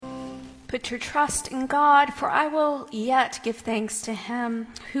Put your trust in God, for I will yet give thanks to him,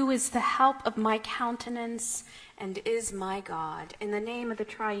 who is the help of my countenance and is my God. In the name of the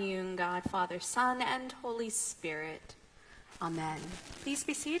triune God, Father, Son, and Holy Spirit. Amen. Please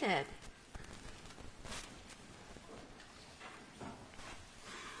be seated.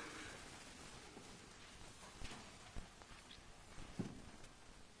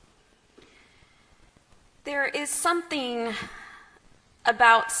 There is something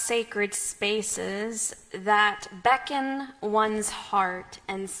about sacred spaces that beckon one's heart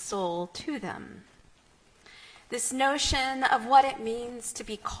and soul to them. This notion of what it means to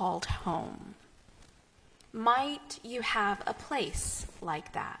be called home. Might you have a place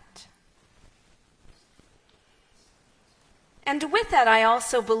like that? And with that, I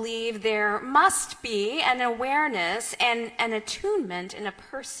also believe there must be an awareness and an attunement in a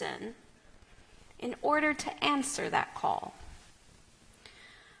person in order to answer that call.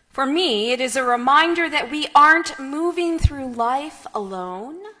 For me, it is a reminder that we aren't moving through life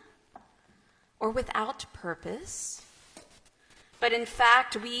alone or without purpose, but in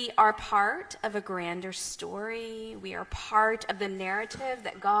fact, we are part of a grander story. We are part of the narrative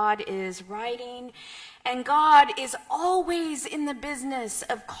that God is writing, and God is always in the business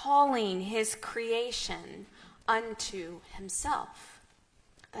of calling his creation unto himself.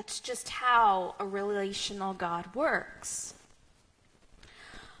 That's just how a relational God works.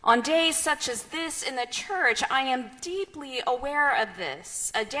 On days such as this in the church, I am deeply aware of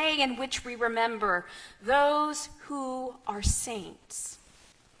this, a day in which we remember those who are saints,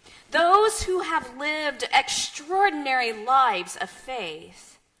 those who have lived extraordinary lives of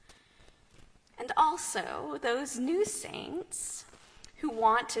faith, and also those new saints who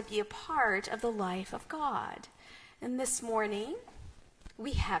want to be a part of the life of God. And this morning,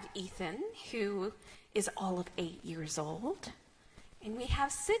 we have Ethan, who is all of 8 years old. And we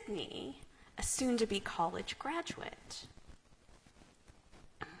have Sydney, a soon-to-be college graduate.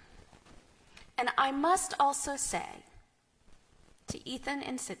 And I must also say to Ethan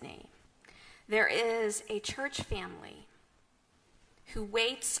and Sydney, there is a church family who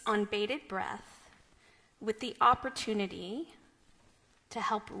waits on bated breath with the opportunity to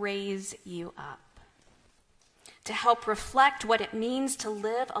help raise you up, to help reflect what it means to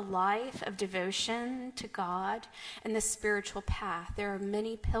live a life of devotion to God and the spiritual path. There are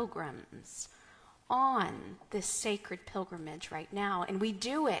many pilgrims on this sacred pilgrimage right now, and we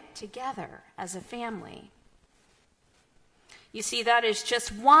do it together as a family. You see, that is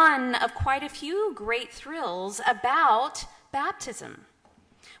just one of quite a few great thrills about baptism.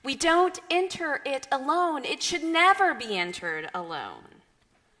 We don't enter it alone. It should never be entered alone.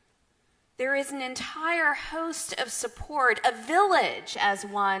 There is an entire host of support, a village, as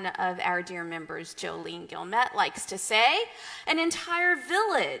one of our dear members, Jolene Gilmet, likes to say, an entire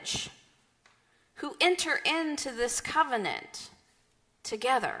village who enter into this covenant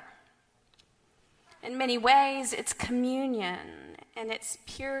together. In many ways, it's communion, and it's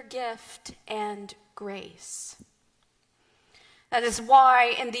pure gift and grace. That is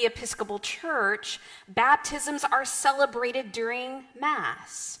why in the Episcopal Church, baptisms are celebrated during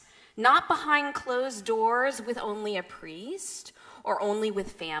Mass. Not behind closed doors with only a priest or only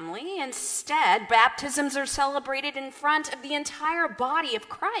with family. Instead, baptisms are celebrated in front of the entire body of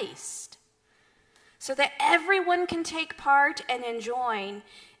Christ so that everyone can take part and enjoy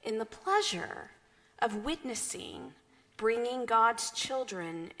in the pleasure of witnessing, bringing God's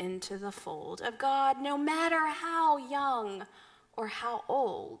children into the fold of God, no matter how young or how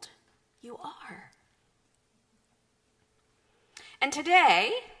old you are. And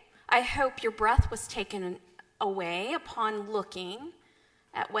today, I hope your breath was taken away upon looking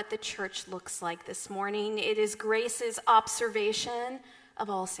at what the church looks like this morning. It is Grace's observation of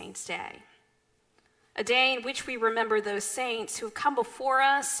All Saints' Day, a day in which we remember those saints who have come before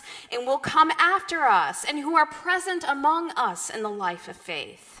us and will come after us and who are present among us in the life of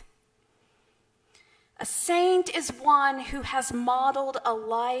faith. A saint is one who has modeled a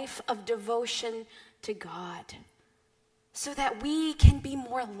life of devotion to God, so that we can be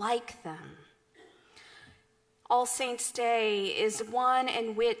more like them. All Saints' Day is one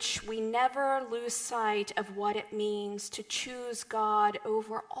in which we never lose sight of what it means to choose God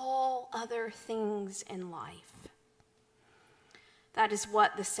over all other things in life. That is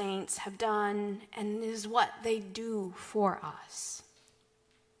what the saints have done, and is what they do for us.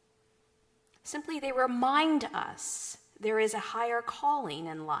 Simply, they remind us there is a higher calling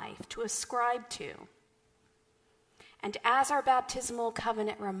in life to ascribe to. And as our baptismal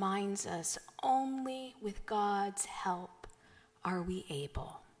covenant reminds us, only with God's help are we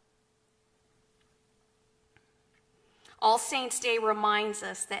able. All Saints' Day reminds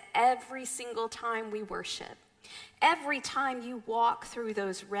us that every single time we worship, every time you walk through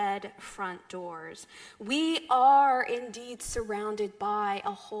those red front doors, we are indeed surrounded by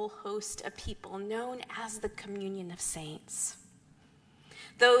a whole host of people known as the communion of saints.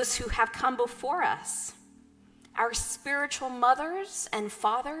 Those who have come before us, our spiritual mothers and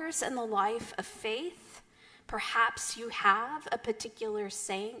fathers in the life of faith. Perhaps you have a particular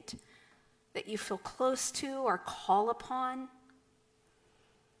saint that you feel close to or call upon,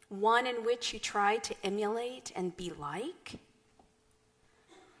 one in which you try to emulate and be like.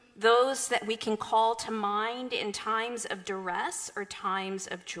 Those that we can call to mind in times of duress or times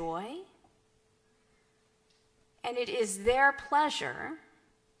of joy. And it is their pleasure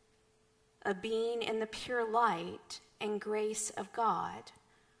of being in the pure light and grace of God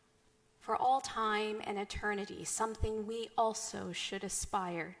for all time and eternity, something we also should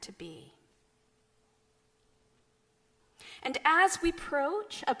aspire to be. And as we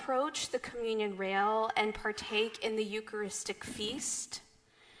approach the communion rail and partake in the Eucharistic feast,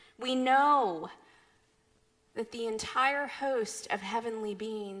 we know that the entire host of heavenly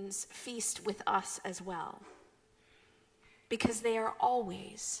beings feast with us as well, because they are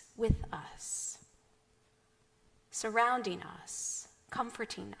always with us, surrounding us,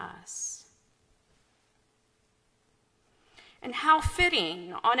 comforting us. And how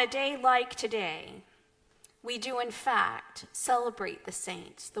fitting on a day like today, we do in fact celebrate the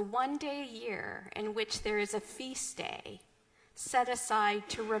saints, the one day a year in which there is a feast day set aside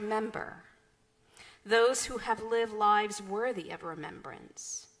to remember those who have lived lives worthy of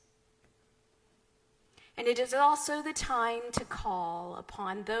remembrance. And it is also the time to call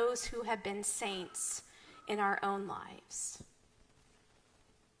upon those who have been saints in our own lives.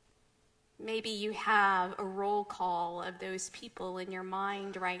 Maybe you have a roll call of those people in your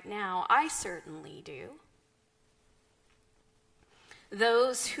mind right now. I certainly do.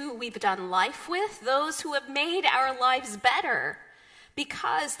 Those who we've done life with, those who have made our lives better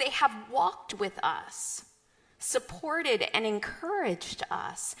because they have walked with us, supported and encouraged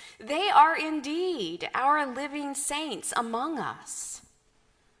us. They are indeed our living saints among us,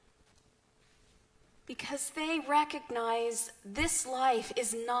 because they recognize this life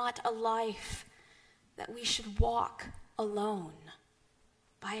is not a life that we should walk alone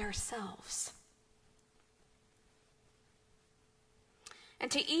by ourselves. And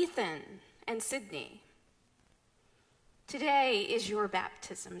to Ethan and Sydney, today is your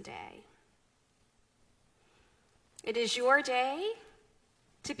baptism day. It is your day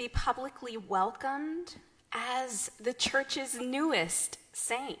to be publicly welcomed as the church's newest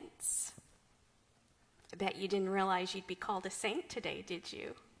saints. I bet you didn't realize you'd be called a saint today, did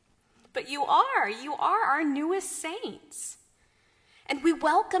you? But you are our newest saints. And we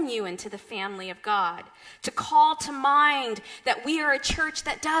welcome you into the family of God, to call to mind that we are a church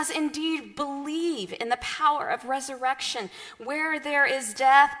that does indeed believe in the power of resurrection. Where there is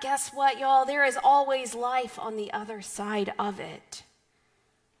death, guess what, y'all? There is always life on the other side of it.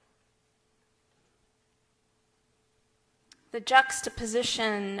 The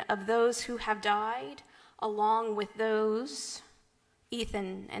juxtaposition of those who have died, along with those,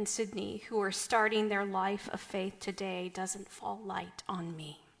 Ethan and Sydney, who are starting their life of faith today, doesn't fall light on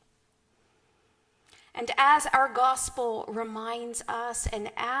me. And as our gospel reminds us,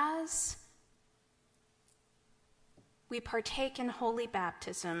 and as we partake in holy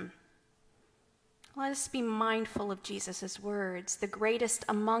baptism, let us be mindful of Jesus' words. The greatest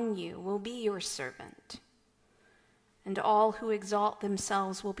among you will be your servant. And all who exalt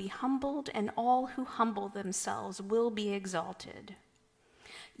themselves will be humbled, and all who humble themselves will be exalted.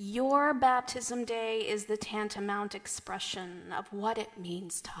 Your baptism day is the tantamount expression of what it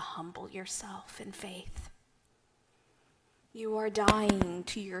means to humble yourself in faith. You are dying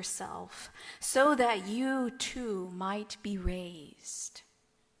to yourself so that you too might be raised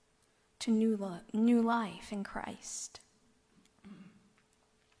to new life in Christ.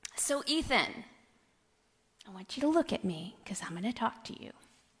 So Ethan, I want you to look at me because I'm going to talk to you.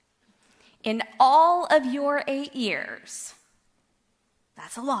 In all of your 8 years,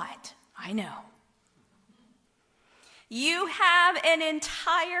 that's a lot, I know. You have an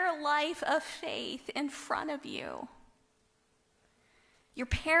entire life of faith in front of you. Your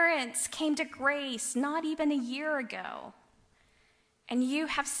parents came to grace not even a year ago, and you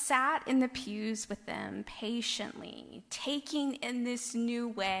have sat in the pews with them patiently, taking in this new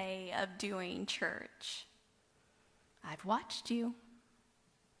way of doing church. I've watched you.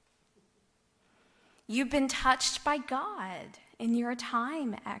 You've been touched by God in your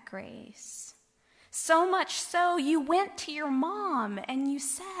time at Grace. So much so, you went to your mom and you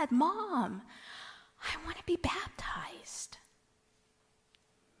said, "Mom, I want to be baptized.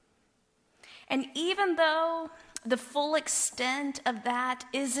 And even though the full extent of that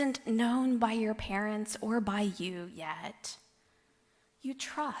isn't known by your parents or by you yet, you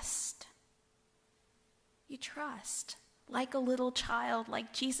trust. You trust like a little child,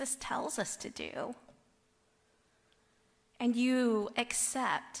 like Jesus tells us to do. And you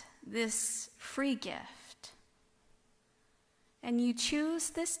accept this free gift. And you choose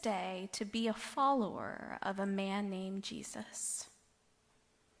this day to be a follower of a man named Jesus.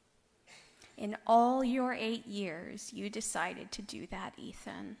 In all your 8 years, you decided to do that,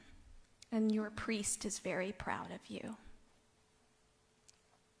 Ethan. And your priest is very proud of you.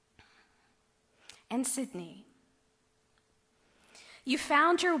 And Sydney, you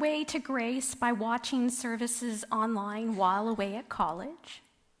found your way to grace by watching services online while away at college.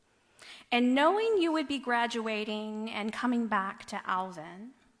 And knowing you would be graduating and coming back to Alvin,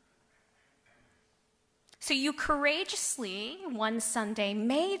 so you courageously, one Sunday,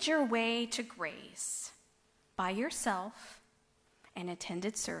 made your way to grace by yourself and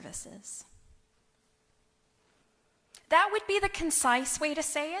attended services. That would be the concise way to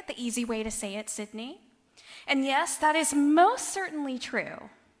say it, the easy way to say it, Sydney. And yes, that is most certainly true.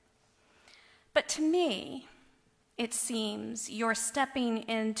 But to me, it seems you're stepping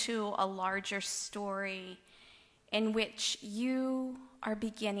into a larger story in which you are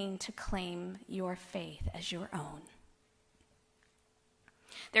beginning to claim your faith as your own.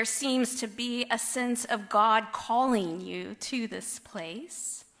 There seems to be a sense of God calling you to this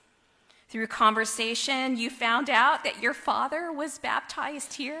place. Through conversation, you found out that your father was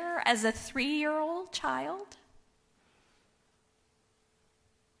baptized here as a 3-year-old child.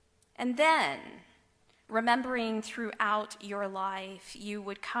 And then, remembering throughout your life, you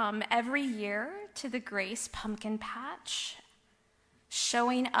would come every year to the Grace Pumpkin Patch,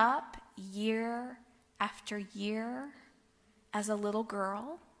 showing up year after year as a little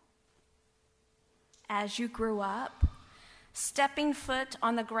girl. As you grew up, stepping foot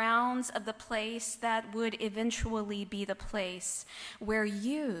on the grounds of the place that would eventually be the place where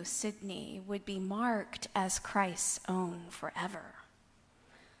you, Sydney, would be marked as Christ's own forever.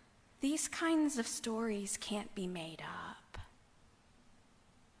 These kinds of stories can't be made up.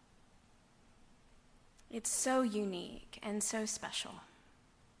 It's so unique and so special.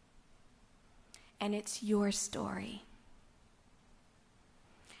 And it's your story.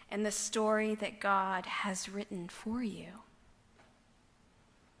 And the story that God has written for you.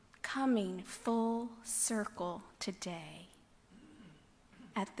 Coming full circle today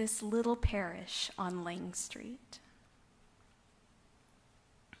at this little parish on Lang Street.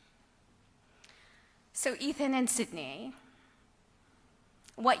 So Ethan and Sydney,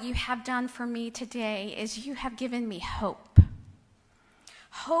 what you have done for me today is you have given me hope.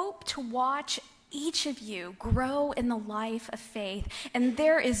 Hope to watch each of you grow in the life of faith, and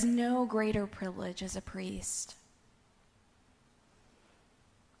there is no greater privilege as a priest.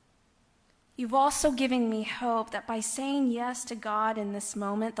 You've also given me hope that by saying yes to God in this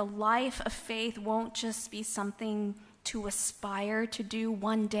moment, the life of faith won't just be something to aspire to do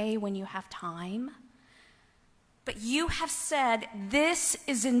one day when you have time. But you have said, this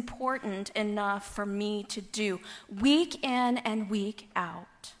is important enough for me to do week in and week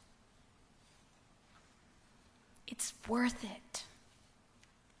out. It's worth it.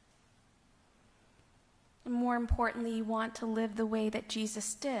 And more importantly, you want to live the way that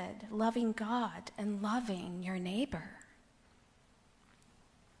Jesus did, loving God and loving your neighbor.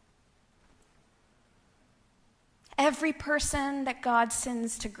 Every person that God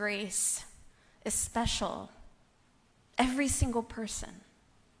sends to grace is special. Every single person.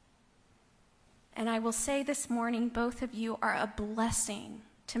 And I will say this morning, both of you are a blessing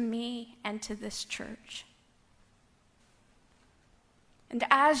to me and to this church. And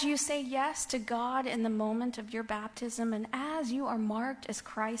as you say yes to God in the moment of your baptism, and as you are marked as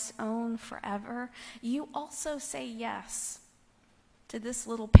Christ's own forever, you also say yes to this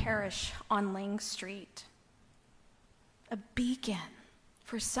little parish on Lang Street, a beacon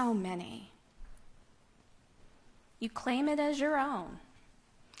for so many. You claim it as your own.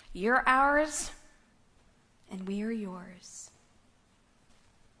 You're ours, and we are yours.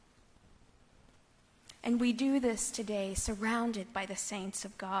 And we do this today surrounded by the saints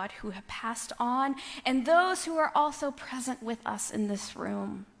of God who have passed on and those who are also present with us in this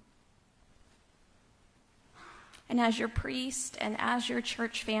room. And as your priest and as your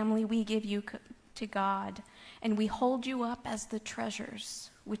church family, we give you to God, and we hold you up as the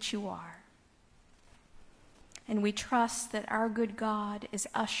treasures which you are. And we trust that our good God is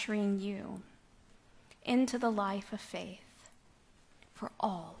ushering you into the life of faith for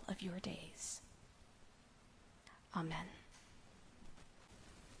all of your days. Amen.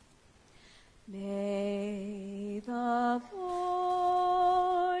 May the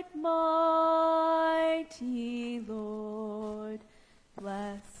Lord, mighty Lord,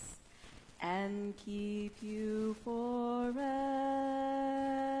 bless and keep you forever,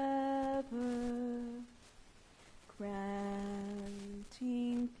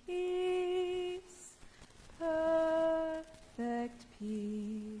 granting peace, perfect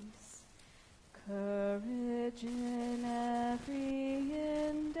peace, courage in every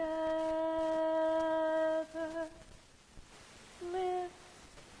endeavor. Lift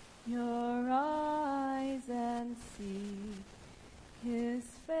your eyes and see his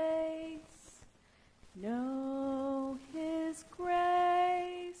face, know his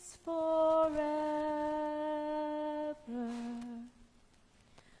grace forever.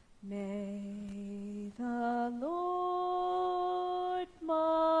 May the Lord,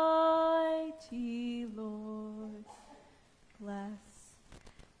 mighty Lord, bless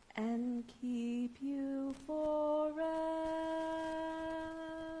and keep you forever.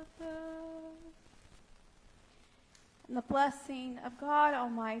 And the blessing of God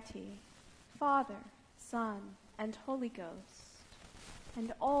Almighty, Father, Son, and Holy Ghost,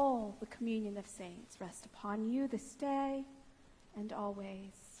 and all the communion of saints rest upon you this day and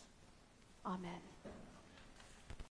always. Amen.